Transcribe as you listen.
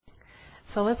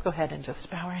So let's go ahead and just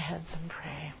bow our heads and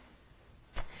pray.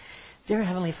 Dear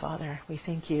Heavenly Father, we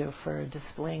thank you for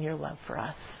displaying your love for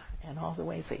us in all the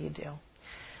ways that you do.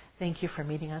 Thank you for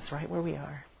meeting us right where we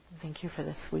are. Thank you for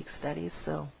this week's studies.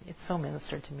 So it's so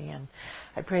ministered to me, and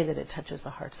I pray that it touches the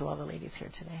hearts of all the ladies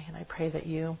here today. And I pray that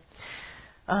you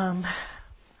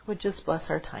would just bless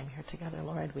our time here together,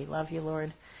 Lord. We love you,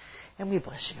 Lord, and we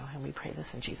bless you. And we pray this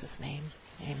in Jesus' name.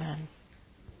 Amen.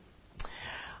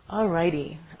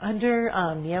 Alrighty. Under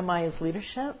Nehemiah's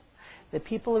leadership, the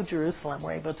people of Jerusalem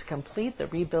were able to complete the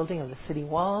rebuilding of the city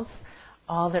walls.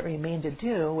 All that remained to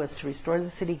do was to restore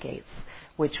the city gates,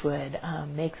 which would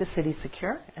make the city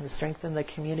secure and strengthen the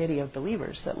community of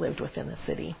believers that lived within the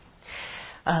city.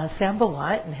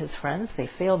 Sanballat and his friends, they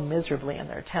failed miserably in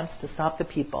their attempts to stop the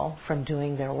people from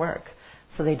doing their work.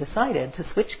 So they decided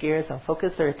to switch gears and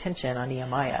focus their attention on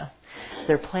Nehemiah.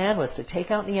 Their plan was to take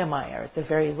out Nehemiah, or at the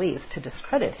very least to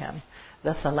discredit him,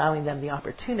 thus allowing them the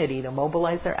opportunity to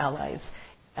mobilize their allies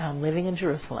living in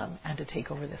Jerusalem and to take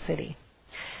over the city.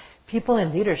 People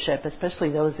in leadership,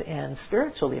 especially those in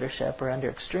spiritual leadership, are under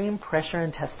extreme pressure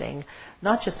and testing,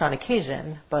 not just on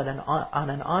occasion, but on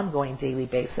an ongoing daily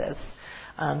basis.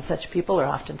 Such people are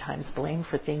oftentimes blamed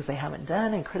for things they haven't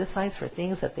done and criticized for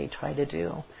things that they try to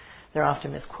do. They're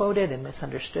often misquoted and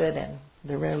misunderstood, and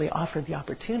they're rarely offered the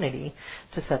opportunity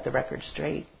to set the record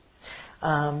straight.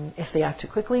 If they act too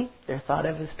quickly, they're thought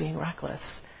of as being reckless.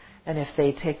 And if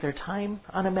they take their time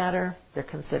on a matter, they're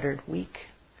considered weak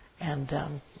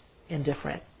and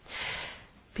indifferent.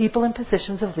 People in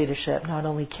positions of leadership not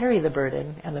only carry the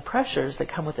burden and the pressures that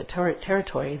come with the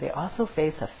territory, they also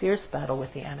face a fierce battle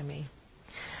with the enemy,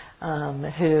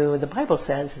 who the Bible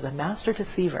says is a master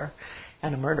deceiver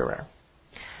and a murderer.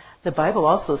 The Bible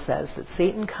also says that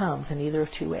Satan comes in either of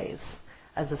two ways,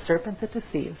 as a serpent that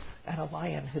deceives and a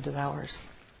lion who devours.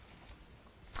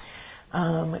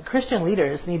 Christian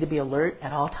leaders need to be alert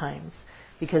at all times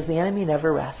because the enemy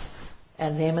never rests,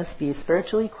 and they must be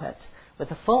spiritually equipped with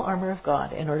the full armor of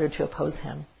God in order to oppose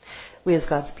him. We as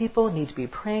God's people need to be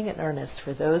praying in earnest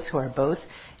for those who are both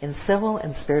in civil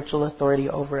and spiritual authority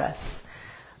over us,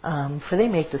 for they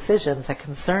make decisions that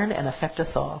concern and affect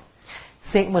us all.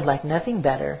 Satan would like nothing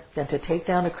better than to take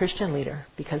down a Christian leader,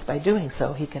 because by doing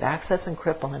so he could access and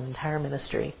cripple an entire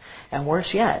ministry. And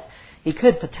worse yet, he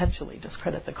could potentially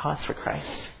discredit the cause for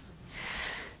Christ.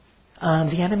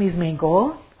 The enemy's main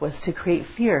goal was to create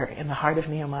fear in the heart of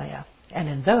Nehemiah. And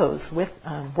in those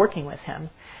working with him,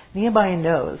 Nehemiah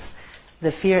knows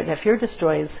that fear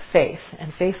destroys faith,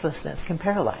 and faithlessness can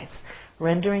paralyze,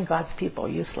 rendering God's people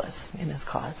useless in his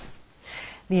cause.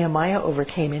 Nehemiah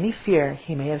overcame any fear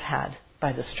he may have had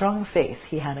by the strong faith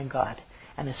he had in God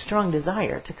and a strong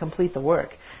desire to complete the work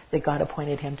that God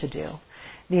appointed him to do.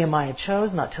 Nehemiah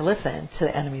chose not to listen to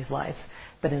the enemy's lies,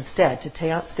 but instead to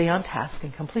stay on task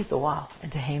and complete the wall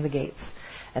and to hang the gates.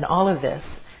 And all of this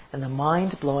in the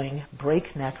mind-blowing,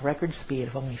 breakneck record speed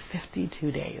of only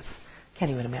 52 days.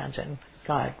 Can't even imagine.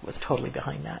 God was totally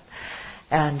behind that.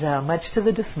 And much to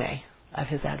the dismay of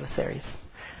his adversaries.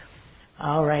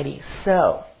 Alrighty,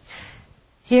 so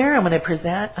here I'm going to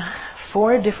present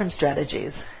 4 different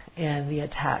strategies in the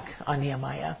attack on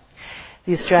Nehemiah.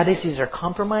 These strategies are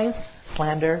compromise,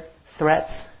 slander,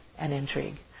 threats, and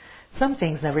intrigue. Some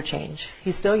things never change.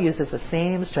 He still uses the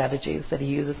same strategies that he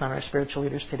uses on our spiritual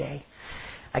leaders today.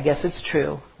 I guess it's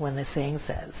true when the saying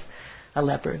says, a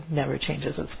leopard never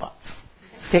changes its spots.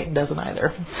 Satan doesn't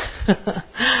either.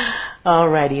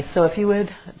 Alrighty, so if you would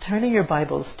turn in your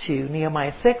Bibles to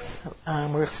Nehemiah 6,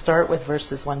 we'll start with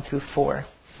verses 1 through 4.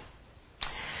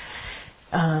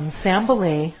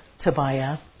 Sanballat,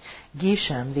 Tobiah,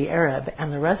 Geshem the Arab,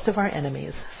 and the rest of our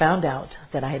enemies found out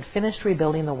that I had finished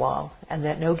rebuilding the wall and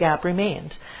that no gap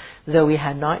remained, though we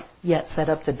had not yet set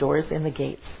up the doors in the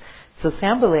gates. So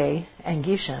Sanballat and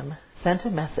Geshem sent a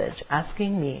message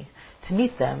asking me to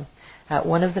meet them at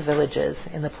one of the villages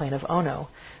in the plain of Ono,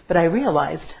 but I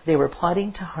realized they were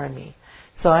plotting to harm me.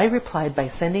 So I replied by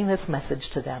sending this message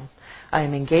to them: I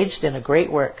am engaged in a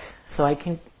great work, so I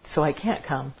can't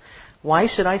come. Why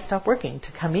should I stop working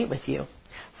to come meet with you?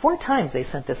 4 times they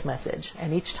sent this message,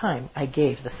 and each time I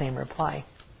gave the same reply.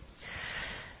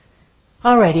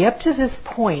 Alrighty, up to this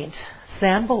point,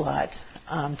 Sanballat,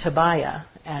 Tobiah,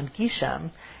 and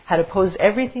Geshem had opposed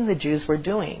everything the Jews were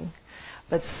doing,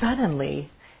 but suddenly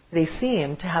they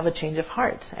seem to have a change of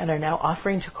heart and are now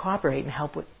offering to cooperate and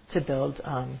help to build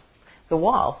the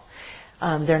wall.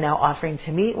 They're now offering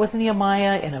to meet with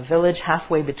Nehemiah in a village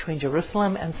halfway between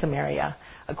Jerusalem and Samaria,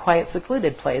 a quiet,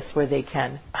 secluded place where they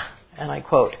can, and I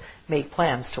quote, make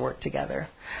plans to work together.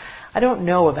 I don't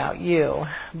know about you,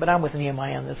 but I'm with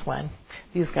Nehemiah on this one.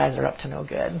 These guys are up to no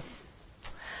good.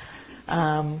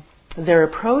 Their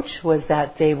approach was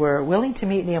that they were willing to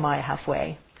meet Nehemiah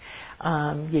halfway.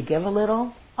 You give a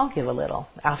little, I'll give a little.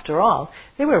 After all,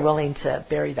 they were willing to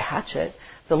bury the hatchet.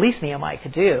 The least Nehemiah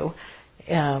could do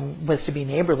was to be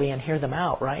neighborly and hear them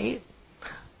out, right?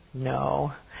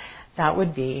 No, that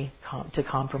would be to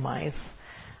compromise.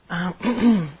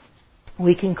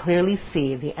 We can clearly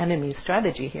see the enemy's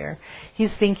strategy here.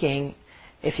 He's thinking,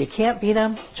 if you can't beat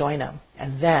them, join them,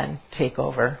 and then take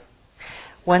over.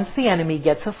 Once the enemy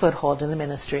gets a foothold in the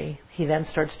ministry, he then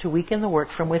starts to weaken the work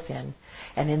from within,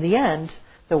 and in the end,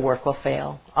 the work will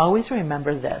fail. Always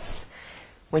remember this.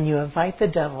 When you invite the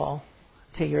devil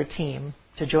to your team,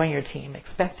 to join your team,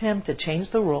 expect him to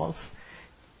change the rules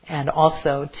and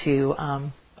also to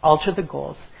alter the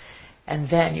goals. And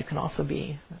then you can also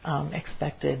be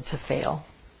expected to fail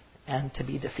and to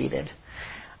be defeated.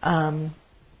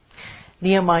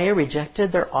 Nehemiah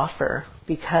rejected their offer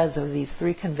because of these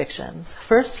three convictions.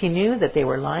 First, he knew that they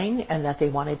were lying and that they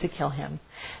wanted to kill him.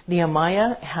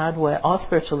 Nehemiah had what all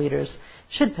spiritual leaders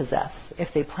should possess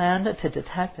if they planned to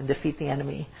detect and defeat the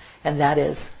enemy, and that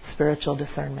is spiritual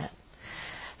discernment.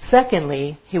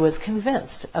 Secondly, he was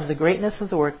convinced of the greatness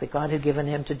of the work that God had given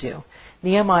him to do.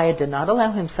 Nehemiah did not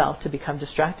allow himself to become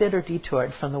distracted or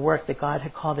detoured from the work that God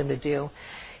had called him to do.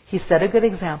 He set a good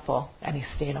example, and he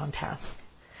stayed on task.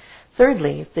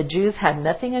 Thirdly, the Jews had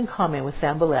nothing in common with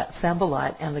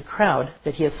Sanballat and the crowd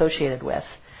that he associated with.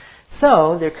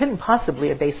 So there couldn't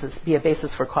possibly be a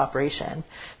basis for cooperation.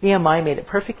 Nehemiah made it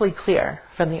perfectly clear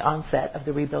from the onset of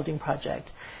the rebuilding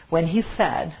project when he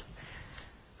said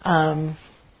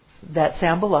that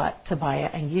Sanballat, Tobiah,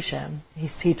 and Geshem,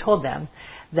 he told them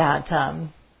that,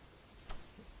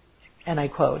 and I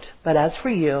quote, "But as for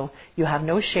you, you have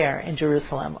no share in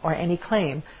Jerusalem or any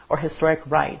claim or historic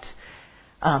right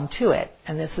to it."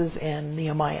 And this is in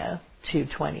Nehemiah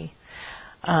 2:20.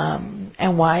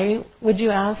 And why would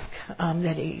you ask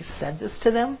that he said this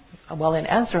to them? Well, in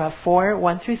Ezra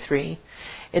 4:1-3,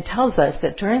 it tells us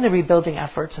that during the rebuilding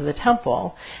efforts of the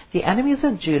temple, the enemies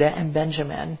of Judah and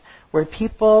Benjamin were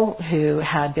people who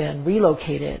had been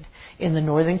relocated in the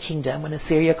northern kingdom when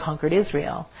Assyria conquered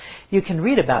Israel. You can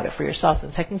read about it for yourself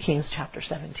in 2 Kings chapter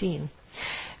 17.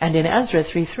 And in Ezra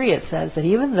 3:3 it says that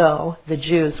even though the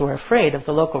Jews were afraid of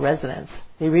the local residents,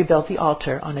 they rebuilt the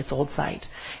altar on its old site,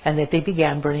 and that they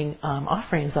began burning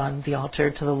offerings on the altar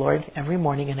to the Lord every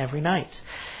morning and every night.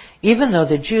 Even though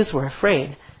the Jews were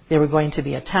afraid they were going to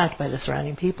be attacked by the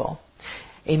surrounding people.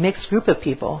 A mixed group of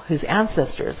people whose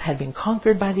ancestors had been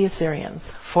conquered by the Assyrians.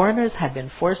 Foreigners had been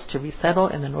forced to resettle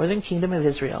in the northern kingdom of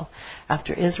Israel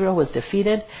after Israel was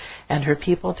defeated and her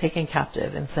people taken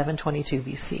captive in 722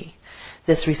 BC.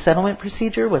 This resettlement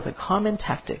procedure was a common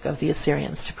tactic of the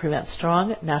Assyrians to prevent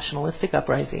strong nationalistic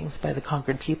uprisings by the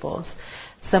conquered peoples.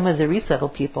 Some of the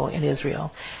resettled people in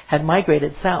Israel had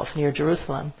migrated south near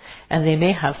Jerusalem, and they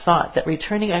may have thought that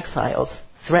returning exiles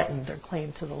threatened their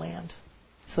claim to the land.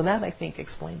 So that, I think,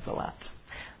 explains a lot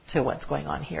to what's going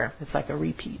on here. It's like a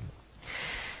repeat.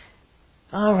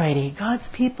 Alrighty, God's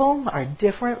people are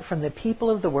different from the people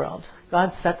of the world.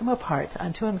 God set them apart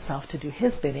unto himself to do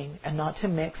his bidding and not to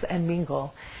mix and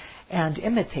mingle and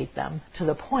imitate them to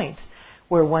the point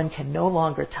where one can no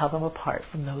longer tell them apart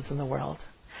from those in the world.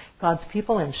 God's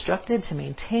people are instructed to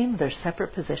maintain their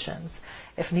separate positions.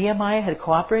 If Nehemiah had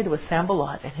cooperated with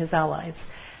Sanballat and his allies,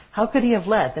 how could he have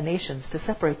led the nations to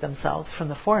separate themselves from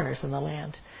the foreigners in the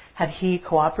land? Had he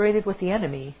cooperated with the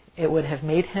enemy, it would have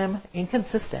made him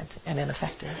inconsistent and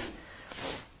ineffective.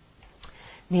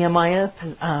 Nehemiah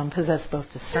possessed both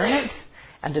discernment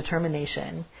and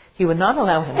determination. He would not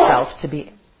allow himself to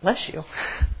be,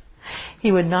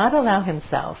 he would not allow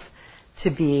himself to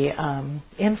be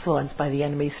influenced by the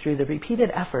enemy through the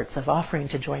repeated efforts of offering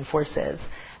to join forces.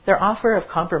 Their offer of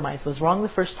compromise was wrong the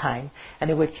first time, and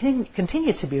it would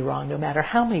continue to be wrong no matter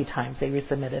how many times they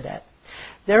resubmitted it.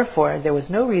 Therefore, there was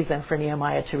no reason for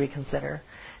Nehemiah to reconsider.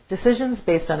 Decisions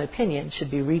based on opinion should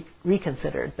be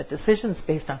reconsidered, but decisions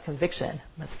based on conviction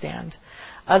must stand.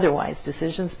 Otherwise,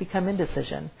 decisions become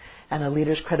indecision, and a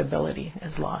leader's credibility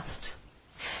is lost.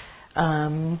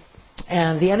 And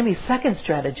the enemy's second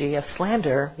strategy of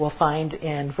slander we'll find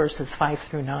in verses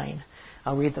 5-9.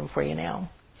 I'll read them for you now.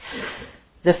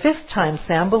 The fifth time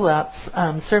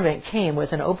Sanballat's servant came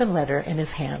with an open letter in his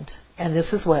hand, and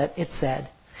this is what it said.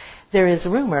 There is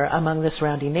rumor among the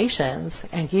surrounding nations,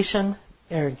 and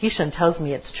Geshem tells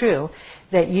me it's true,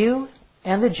 that you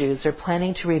and the Jews are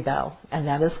planning to rebel, and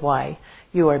that is why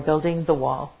you are building the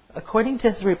wall. According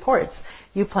to his reports,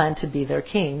 you plan to be their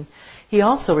king. He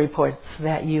also reports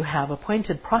that you have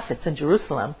appointed prophets in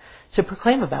Jerusalem to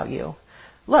proclaim about you.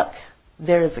 Look,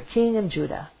 there is a king in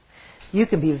Judah. You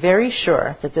can be very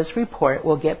sure that this report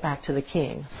will get back to the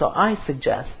king, so I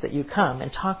suggest that you come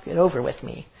and talk it over with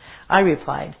me." I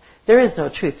replied, "There is no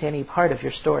truth to any part of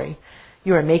your story.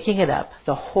 You are making it up,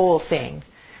 the whole thing."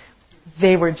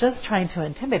 They were just trying to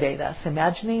intimidate us,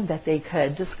 imagining that they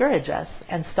could discourage us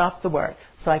and stop the work.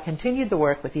 So I continued the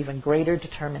work with even greater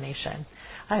determination.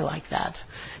 I like that.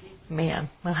 Man,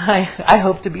 I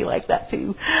hope to be like that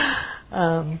too.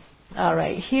 All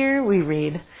right, here we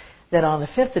read that on the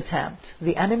 5th attempt,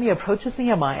 the enemy approaches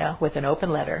Nehemiah with an open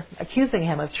letter, accusing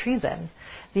him of treason.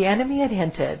 The enemy had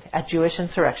hinted at Jewish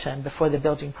insurrection before the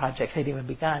building project had even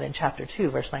begun in chapter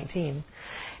 2, verse 19.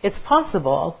 It's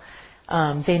possible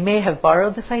they may have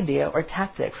borrowed this idea or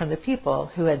tactic from the people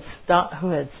who had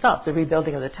stopped the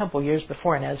rebuilding of the temple years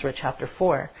before in Ezra chapter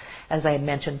 4, as I had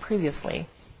mentioned previously.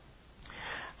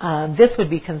 This would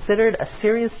be considered a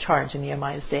serious charge in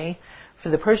Nehemiah's day, for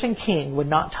the Persian king would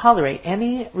not tolerate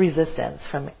any resistance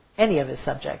from any of his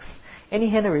subjects. Any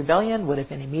hint of rebellion would have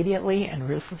been immediately and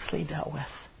ruthlessly dealt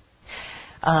with.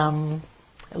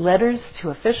 Letters to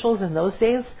officials in those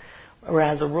days were,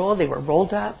 as a rule, they were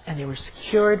rolled up and they were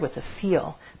secured with a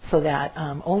seal so that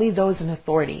only those in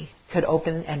authority could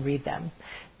open and read them.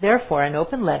 Therefore, an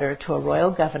open letter to a royal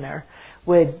governor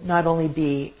would not only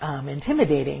be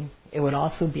intimidating, it would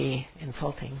also be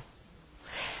insulting.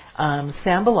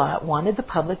 Sanballat wanted the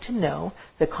public to know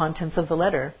the contents of the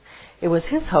letter. It was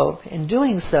his hope, in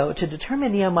doing so, to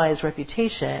determine Nehemiah's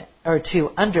reputation, or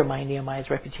to undermine Nehemiah's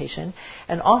reputation,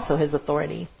 and also his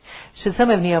authority. Should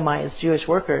some of Nehemiah's Jewish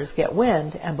workers get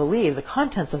wind and believe the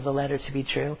contents of the letter to be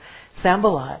true,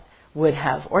 Sanballat would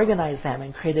have organized them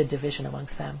and created division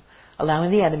amongst them,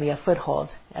 allowing the enemy a foothold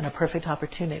and a perfect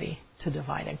opportunity to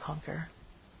divide and conquer.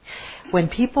 When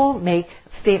people make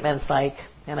statements like,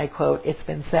 and I quote, "It's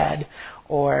been said,"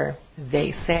 or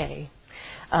 "they say,"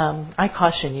 I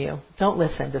caution you, don't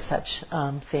listen to such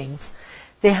things.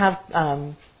 They have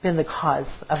been the cause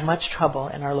of much trouble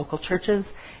in our local churches,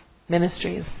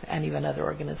 ministries, and even other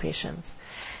organizations.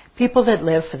 People that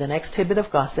live for the next tidbit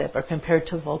of gossip are compared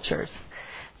to vultures,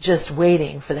 just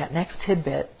waiting for that next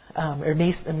tidbit or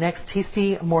the next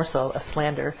tasty morsel of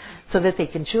slander so that they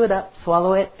can chew it up,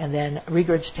 swallow it, and then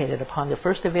regurgitate it upon the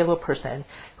first available person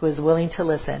who is willing to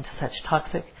listen to such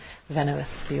toxic, venomous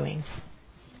spewings.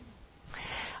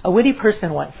 A witty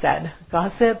person once said,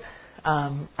 gossip,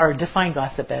 or defined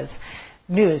gossip as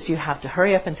news you have to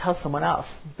hurry up and tell someone else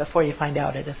before you find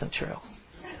out it isn't true.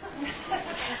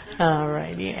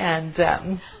 Alrighty, and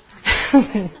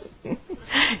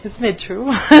isn't it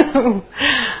true?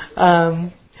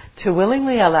 To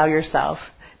willingly allow yourself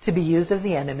to be used of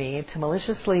the enemy, to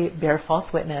maliciously bear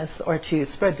false witness, or to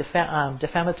spread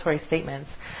defamatory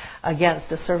statements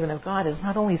against a servant of God is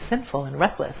not only sinful and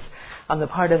reckless on the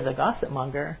part of the gossip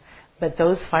monger, but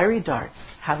those fiery darts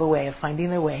have a way of finding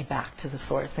their way back to the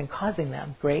source and causing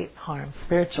them great harm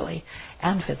spiritually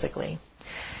and physically.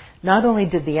 Not only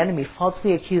did the enemy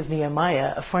falsely accuse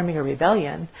Nehemiah of forming a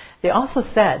rebellion, they also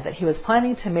said that he was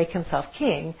planning to make himself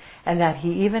king and that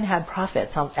he even had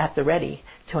prophets at the ready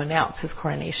to announce his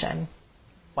coronation.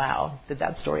 Wow, did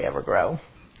that story ever grow?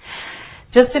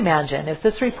 Just imagine if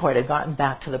this report had gotten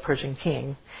back to the Persian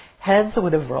king, heads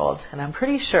would have rolled, and I'm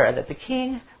pretty sure that the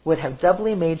king would have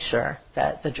doubly made sure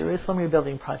that the Jerusalem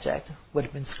rebuilding project would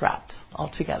have been scrapped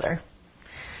altogether.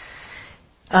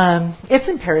 It's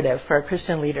imperative for our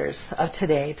Christian leaders of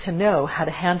today to know how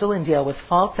to handle and deal with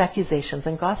false accusations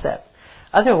and gossip.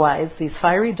 Otherwise, these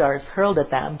fiery darts hurled at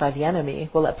them by the enemy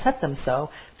will upset them so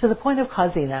to the point of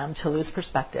causing them to lose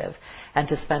perspective and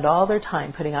to spend all their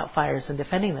time putting out fires and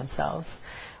defending themselves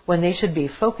when they should be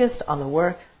focused on the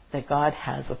work that God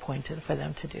has appointed for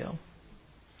them to do.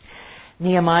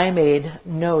 Nehemiah made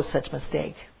no such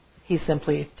mistake. He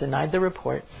simply denied the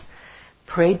reports,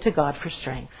 prayed to God for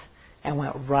strength, and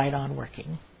went right on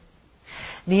working.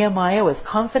 Nehemiah was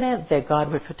confident that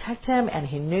God would protect him, and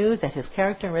he knew that his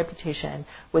character and reputation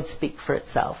would speak for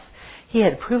itself. He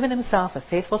had proven himself a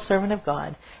faithful servant of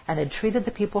God and had treated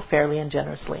the people fairly and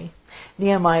generously.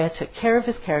 Nehemiah took care of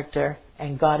his character,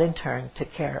 and God in turn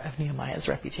took care of Nehemiah's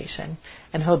reputation.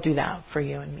 And he'll do that for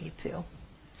you and me too.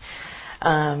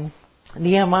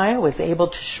 Nehemiah was able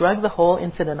to shrug the whole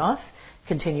incident off,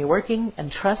 continue working,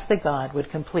 and trust that God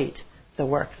would complete the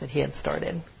work that he had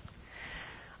started.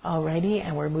 Alrighty,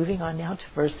 and we're moving on now to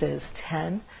verses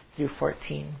 10 through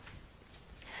 14.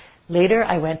 Later,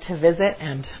 I went to visit,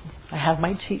 and I have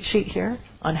my cheat sheet here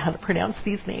on how to pronounce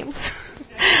these names.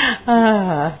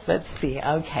 Let's see.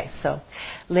 Okay, so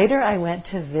later I went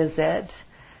to visit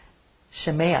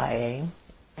Shemaiah,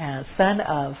 son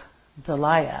of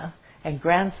Deliah and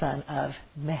grandson of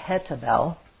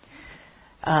Mehetabel,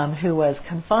 who was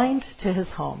confined to his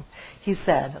home. He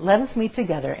said, "Let us meet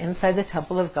together inside the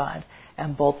temple of God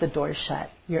and bolt the doors shut.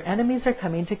 Your enemies are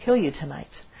coming to kill you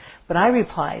tonight." But I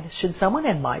replied, "Should someone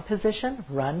in my position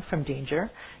run from danger?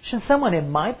 Should someone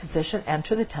in my position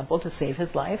enter the temple to save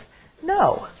his life?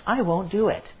 No, I won't do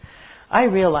it." I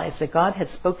realized that God had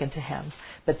spoken to him,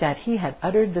 but that he had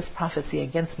uttered this prophecy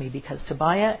against me because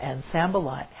Tobiah and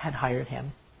Sanballat had hired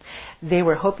him. They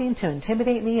were hoping to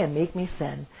intimidate me and make me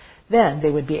sin. Then they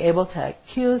would be able to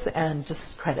accuse and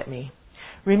discredit me.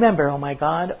 Remember, oh my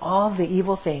God, all the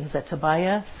evil things that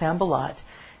Tobiah, Sanballat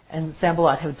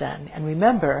have done. And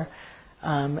remember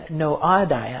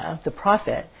Noadiah, the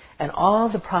prophet, and all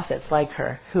the prophets like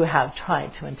her who have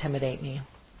tried to intimidate me.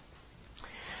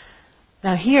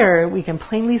 Now here we can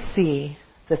plainly see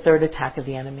the third attack of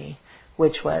the enemy,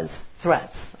 which was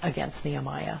threats against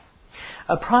Nehemiah.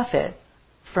 A prophet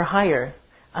for hire,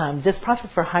 this prophet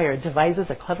for hire devises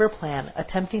a clever plan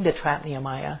attempting to trap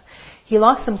Nehemiah. He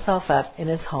locks himself up in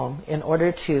his home in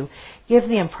order to give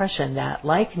the impression that,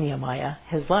 like Nehemiah,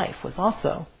 his life was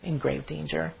also in grave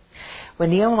danger. When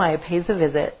Nehemiah pays a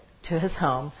visit to his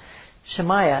home,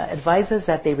 Shemaiah advises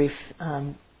that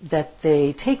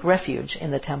they take refuge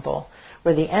in the temple,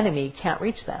 where the enemy can't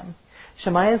reach them.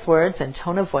 Shemaiah's words and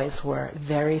tone of voice were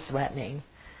very threatening.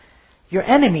 "Your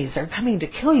enemies are coming to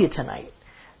kill you tonight."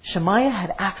 Shemaiah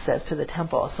had access to the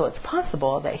temple, so it's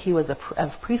possible that he was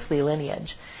of priestly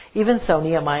lineage. Even so,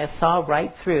 Nehemiah saw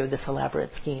right through this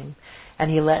elaborate scheme,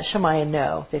 and he let Shemaiah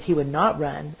know that he would not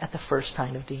run at the first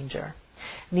sign of danger.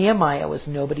 Nehemiah was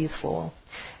nobody's fool,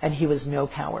 and he was no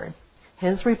coward.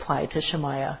 His reply to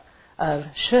Shemaiah of,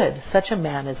 "Should such a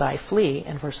man as I flee,"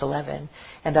 in verse 11,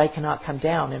 "and I cannot come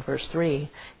down," in verse 3,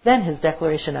 then his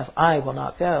declaration of, "I will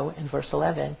not go," in verse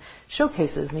 11,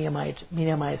 showcases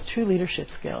Nehemiah's true leadership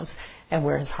skills and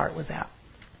where his heart was at.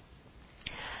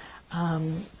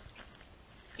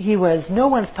 He was no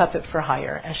one's puppet for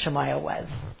hire, as Shemaiah was.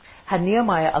 Had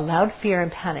Nehemiah allowed fear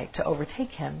and panic to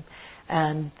overtake him,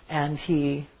 let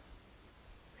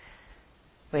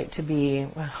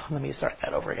me start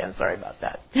that over again. Sorry about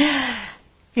that.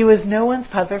 He was no one's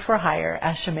puppet for hire,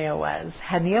 as Shemaiah was.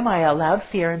 Had Nehemiah allowed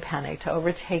fear and panic to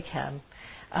overtake him,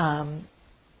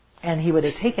 and he would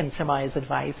have taken Shemaiah's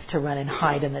advice to run and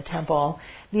hide in the temple,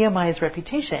 Nehemiah's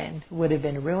reputation would have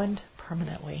been ruined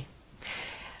permanently.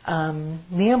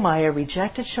 Nehemiah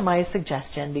rejected Shemaiah's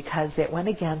suggestion because it went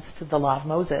against the law of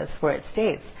Moses, where it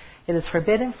states, "It is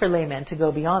forbidden for laymen to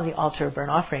go beyond the altar of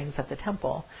burnt offerings at the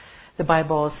temple." The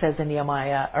Bible says in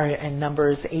in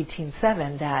Numbers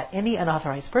 18:7 that any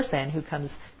unauthorized person who comes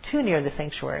too near the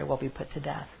sanctuary will be put to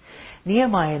death.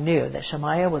 Nehemiah knew that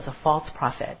Shemaiah was a false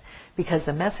prophet because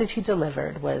the message he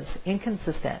delivered was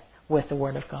inconsistent with the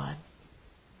Word of God.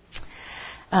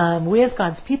 We as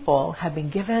God's people have been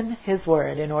given His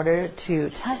Word in order to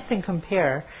test and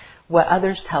compare what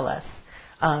others tell us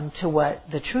to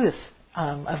what the truth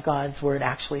of God's Word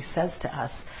actually says to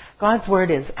us. God's Word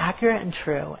is accurate and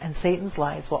true, and Satan's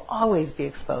lies will always be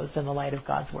exposed in the light of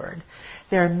God's Word.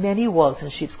 There are many wolves in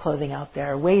sheep's clothing out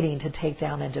there waiting to take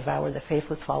down and devour the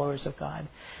faithless followers of God.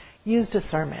 Use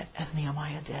discernment as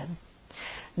Nehemiah did.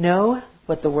 Know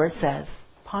what the Word says,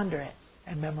 ponder it,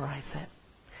 and memorize it.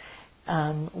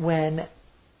 When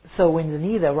the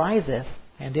need arises,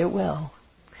 and it will,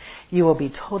 you will be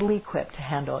totally equipped to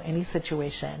handle any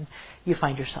situation you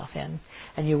find yourself in,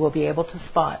 and you will be able to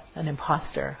spot an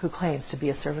imposter who claims to be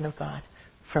a servant of God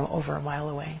from over a mile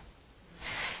away.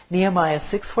 Nehemiah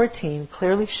 6:14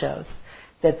 clearly shows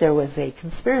that there was a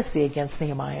conspiracy against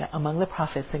Nehemiah among the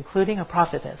prophets, including a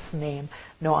prophetess named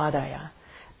Noadiah.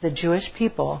 The Jewish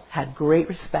people had great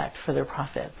respect for their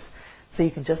prophets, so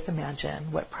you can just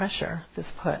imagine what pressure this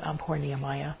put on poor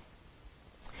Nehemiah.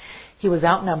 He was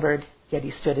outnumbered, yet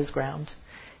he stood his ground.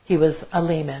 He was a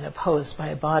layman opposed by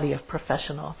a body of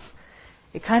professionals.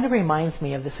 It kind of reminds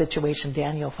me of the situation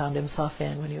Daniel found himself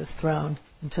in when he was thrown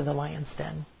into the lion's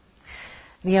den.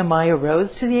 Nehemiah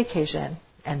rose to the occasion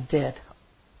and did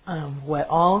what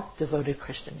all devoted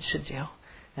Christians should do,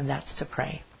 and that's to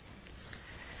pray.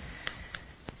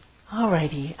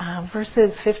 Alrighty,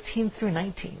 verses 15 through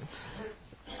 19.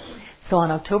 So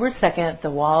on October 2nd,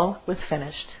 the wall was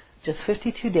finished, just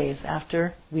 52 days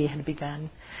after we had begun.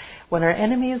 When our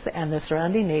enemies and the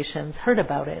surrounding nations heard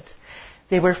about it,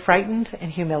 they were frightened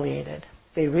and humiliated.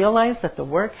 They realized that the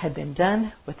work had been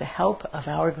done with the help of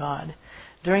our God.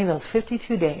 During those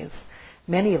 52 days,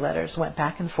 many letters went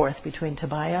back and forth between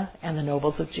Tobiah and the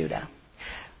nobles of Judah.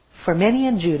 For many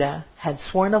in Judah had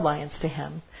sworn alliance to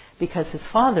him because his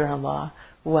father-in-law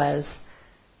was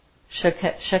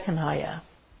Shechaniah,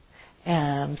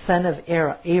 son of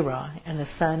Era, and the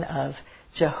son of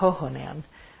Jehohanan,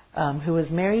 who was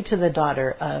married to the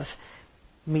daughter of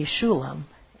Meshullam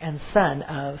and son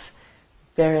of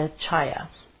Berechiah.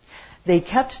 They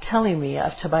kept telling me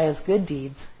of Tobiah's good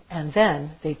deeds, and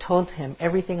then they told him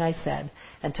everything I said,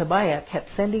 and Tobiah kept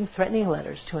sending threatening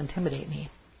letters to intimidate me.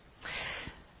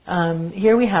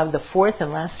 Here we have the fourth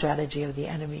and last strategy of the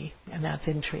enemy, and that's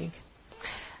intrigue.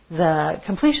 The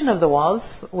completion of the walls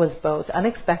was both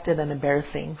unexpected and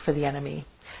embarrassing for the enemy,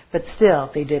 but still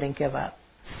they didn't give up.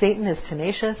 Satan is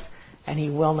tenacious, and he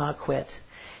will not quit.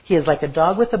 He is like a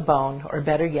dog with a bone, or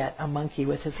better yet, a monkey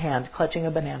with his hand clutching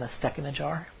a banana stuck in a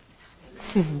jar.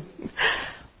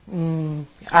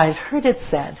 I've heard it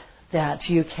said that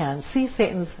you can see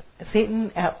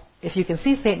if you can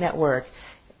see Satan at work,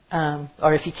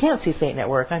 or if you can't see Satan at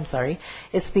work,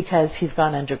 it's because he's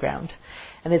gone underground.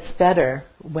 And it's better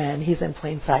when he's in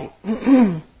plain sight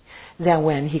than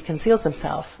when he conceals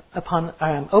himself. Upon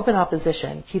open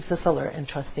opposition keeps us alert and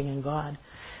trusting in God.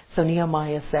 So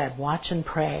Nehemiah said, watch and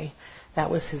pray.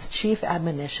 That was his chief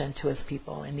admonition to his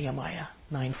people in Nehemiah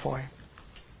 9:4.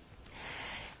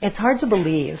 It's hard to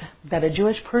believe that a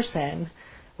Jewish person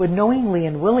would knowingly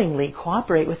and willingly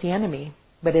cooperate with the enemy,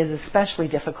 but it is especially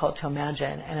difficult to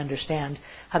imagine and understand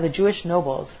how the Jewish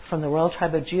nobles from the royal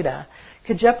tribe of Judah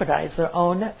could jeopardize their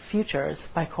own futures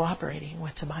by cooperating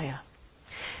with Tobiah.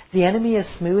 The enemy is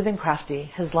smooth and crafty.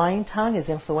 His lying tongue is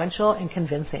influential and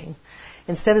convincing.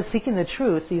 Instead of seeking the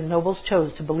truth, these nobles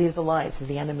chose to believe the lies of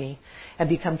the enemy and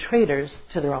become traitors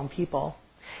to their own people.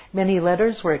 Many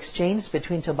letters were exchanged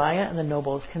between Tobiah and the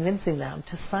nobles, convincing them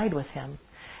to side with him,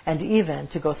 and even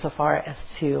to go so far as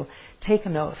to take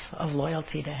an oath of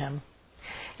loyalty to him.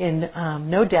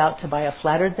 No doubt, Tobiah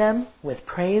flattered them with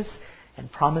praise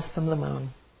and promised them the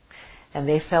moon. And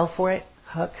they fell for it,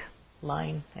 hook,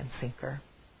 line, and sinker.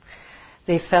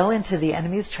 They fell into the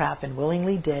enemy's trap and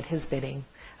willingly did his bidding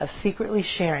of secretly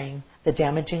sharing the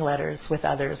damaging letters with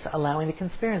others, allowing the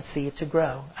conspiracy to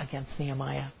grow against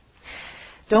Nehemiah.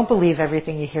 Don't believe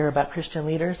everything you hear about Christian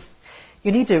leaders.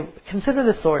 You need to consider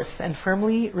the source and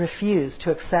firmly refuse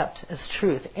to accept as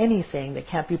truth anything that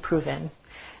can't be proven.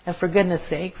 And for goodness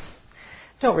sakes,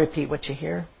 don't repeat what you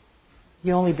hear.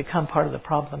 You only become part of the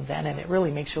problem then, and it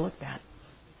really makes you look bad.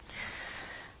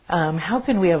 How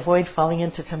can we avoid falling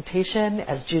into temptation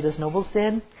as Judah's nobles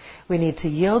did? We need to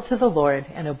yield to the Lord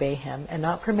and obey Him, and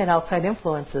not permit outside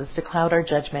influences to cloud our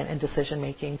judgment and decision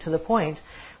making to the point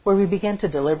where we begin to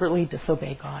deliberately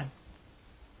disobey God.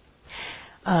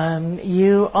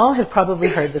 You all have probably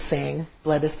heard the saying,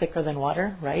 blood is thicker than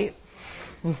water, right?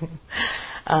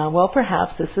 Well,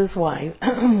 perhaps this is why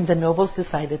the nobles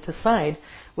decided to side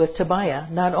with Tobiah.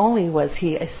 Not only was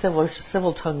he a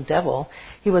civil-tongued devil,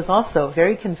 he was also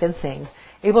very convincing,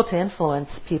 able to influence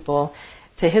people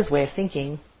to his way of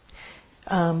thinking.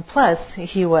 Plus,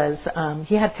 he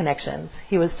had connections.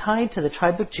 He was tied to the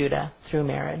tribe of Judah through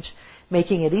marriage,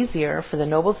 making it easier for the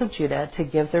nobles of Judah to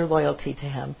give their loyalty to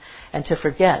him and to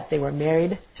forget they were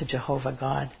married to Jehovah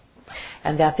God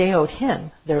and that they owed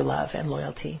him their love and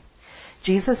loyalty.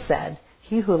 Jesus said,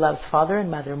 "He who loves father and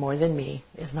mother more than me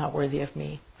is not worthy of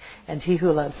me, and he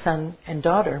who loves son and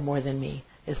daughter more than me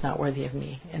is not worthy of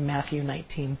me," in Matthew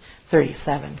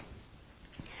 19:37.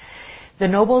 The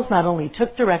nobles not only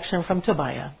took direction from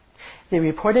Tobiah, they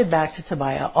reported back to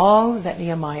Tobiah all that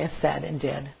Nehemiah said and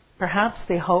did. Perhaps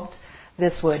they hoped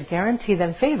this would guarantee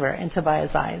them favor in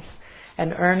Tobiah's eyes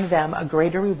and earn them a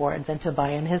greater reward than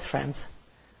Tobiah and his friends.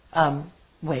 A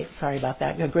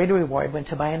greater reward when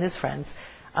Tobiah and his friends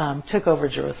took over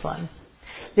Jerusalem.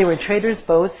 They were traitors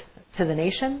both to the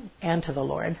nation and to the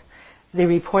Lord. They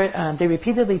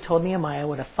repeatedly told Nehemiah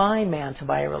what a fine man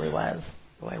Tobiah really was.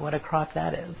 Boy, what a crock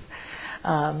that is.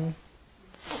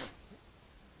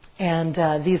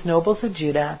 These nobles of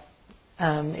Judah,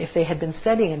 if they had been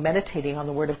studying and meditating on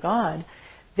the Word of God,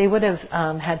 they would have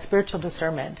had spiritual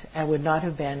discernment and would not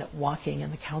have been walking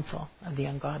in the counsel of the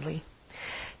ungodly.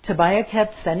 Tobiah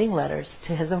kept sending letters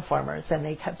to his informers, and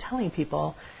they kept telling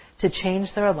people to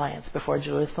change their alliance before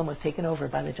Jerusalem was taken over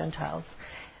by the Gentiles.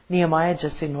 Nehemiah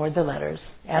just ignored the letters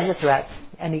and the threats,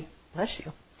 and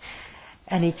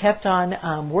he kept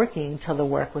on working till the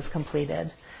work was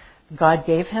completed. God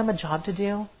gave him a job to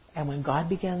do, and when God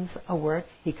begins a work,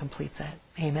 He completes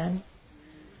it. Amen?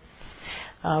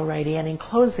 Alrighty, and in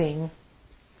closing,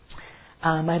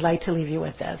 I'd like to leave you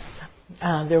with this.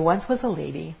 There once was a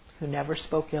lady who never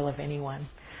spoke ill of anyone.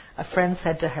 A friend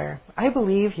said to her, "I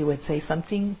believe you would say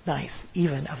something nice,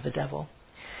 even of the devil."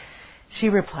 She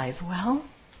replies, "Well,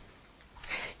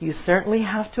 you certainly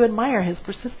have to admire his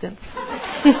persistence."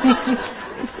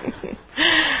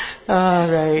 All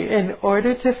right. In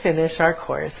order to finish our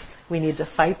course, we need to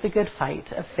fight the good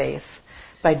fight of faith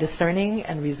by discerning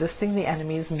and resisting the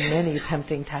enemy's many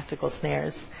tempting tactical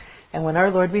snares. And when our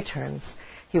Lord returns,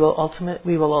 we will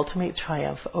ultimately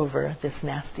triumph over this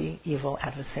nasty, evil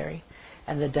adversary,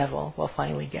 and the devil will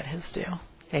finally get his due.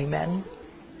 Amen.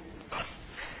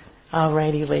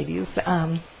 Alrighty, ladies.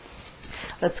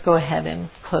 Let's go ahead and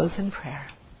close in prayer.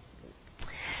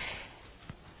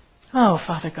 Oh,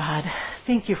 Father God,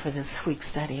 thank you for this week's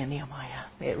study in Nehemiah.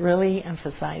 It really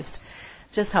emphasized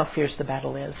just how fierce the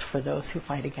battle is for those who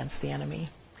fight against the enemy.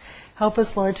 Help us,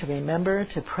 Lord, to remember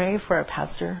to pray for our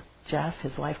pastor, Jeff,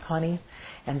 his wife, Connie,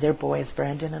 and their boys,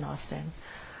 Brandon and Austin,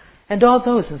 and all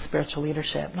those in spiritual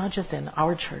leadership, not just in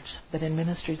our church, but in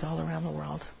ministries all around the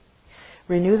world.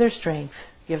 Renew their strength.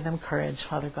 Give them courage,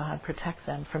 Father God. Protect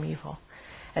them from evil.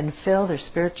 And fill their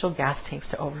spiritual gas tanks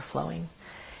to overflowing.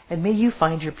 And may you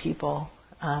find your people,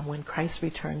 when Christ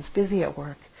returns, busy at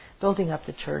work, building up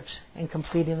the church and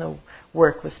completing the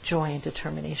work with joy and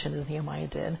determination as Nehemiah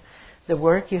did, the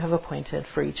work you have appointed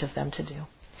for each of them to do.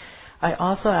 I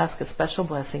also ask a special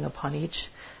blessing upon each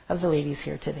of the ladies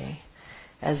here today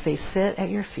as they sit at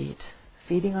your feet,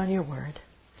 feeding on your word.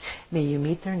 May you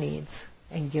meet their needs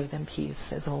and give them peace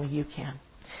as only you can.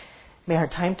 May our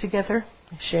time together,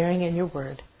 sharing in your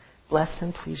word, bless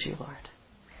and please you, Lord.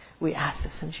 We ask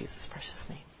this in Jesus' precious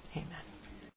name. Amen.